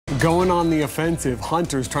Going on the offensive,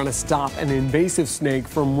 hunters trying to stop an invasive snake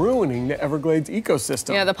from ruining the Everglades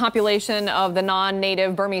ecosystem. Yeah, the population of the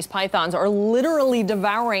non-native Burmese pythons are literally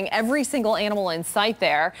devouring every single animal in sight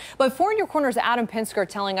there. But 4 in Your Corner's Adam Pinsker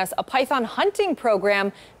telling us a python hunting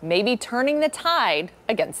program may be turning the tide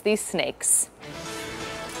against these snakes.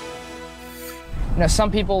 You know,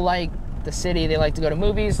 some people like the city, they like to go to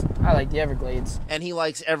movies. I like the Everglades. And he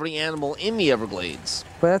likes every animal in the Everglades.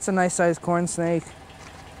 But that's a nice sized corn snake.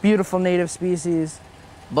 Beautiful native species.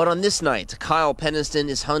 But on this night, Kyle Peniston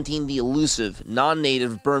is hunting the elusive,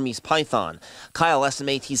 non-native Burmese python. Kyle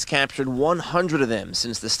estimates he's captured 100 of them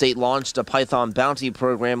since the state launched a python bounty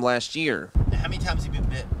program last year. How many times have you been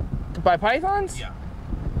bit? By pythons? Yeah.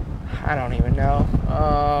 I don't even know.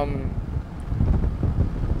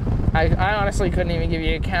 I honestly couldn't even give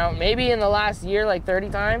you a count. Maybe in the last year, like 30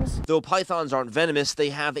 times. Though pythons aren't venomous,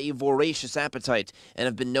 they have a voracious appetite and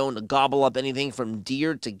have been known to gobble up anything from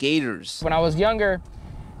deer to gators. When I was younger,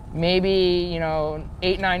 maybe,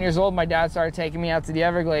 8, 9 years old, my dad started taking me out to the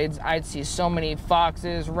Everglades. I'd see so many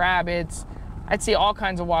foxes, rabbits. I'd see all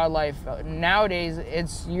kinds of wildlife. Nowadays,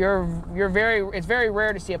 it's very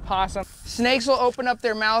rare to see a possum. Snakes will open up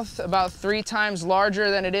their mouth about 3 times larger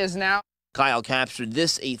than it is now. Kyle captured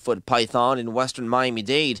this 8-foot python in western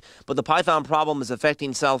Miami-Dade, but the python problem is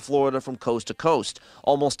affecting South Florida from coast to coast.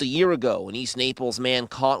 Almost a year ago, an East Naples man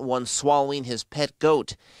caught one swallowing his pet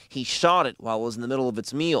goat. He shot it while it was in the middle of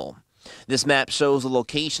its meal. This map shows the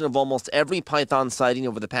location of almost every python sighting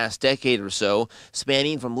over the past decade or so,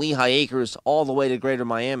 spanning from Lehigh Acres all the way to Greater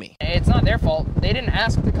Miami. It's not their fault. They didn't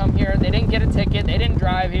ask to come here. They didn't get a ticket. They didn't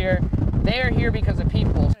drive here. They are here because of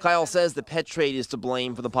people. Kyle says the pet trade is to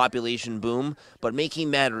blame for the population boom, but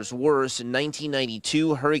making matters worse, in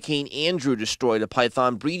 1992, Hurricane Andrew destroyed a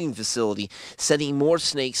python breeding facility, sending more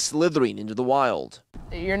snakes slithering into the wild.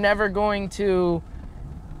 You're never going to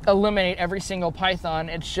eliminate every single python.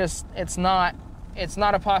 It's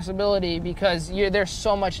not a possibility because there's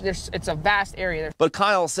so much, it's a vast area. But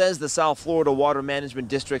Kyle says the South Florida Water Management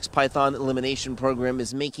District's python elimination program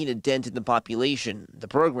is making a dent in the population. The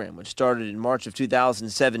program, which started in March of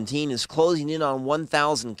 2017, is closing in on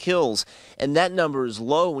 1,000 kills, and that number is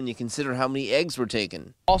low when you consider how many eggs were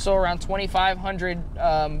taken. Also, around 2,500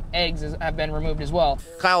 eggs have been removed as well.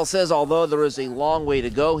 Kyle says although there is a long way to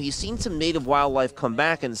go, he's seen some native wildlife come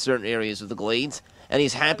back in certain areas of the Glades, and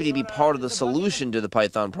he's happy to be part of the solution to the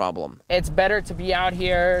python problem. It's better to be out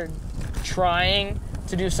here trying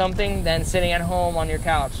to do something than sitting at home on your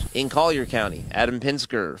couch. In Collier County, Adam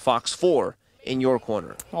Pinsker, Fox 4, in Your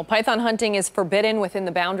Corner. Well, python hunting is forbidden within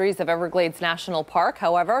the boundaries of Everglades National Park.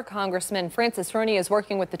 However, Congressman Francis Rooney is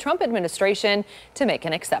working with the Trump administration to make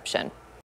an exception.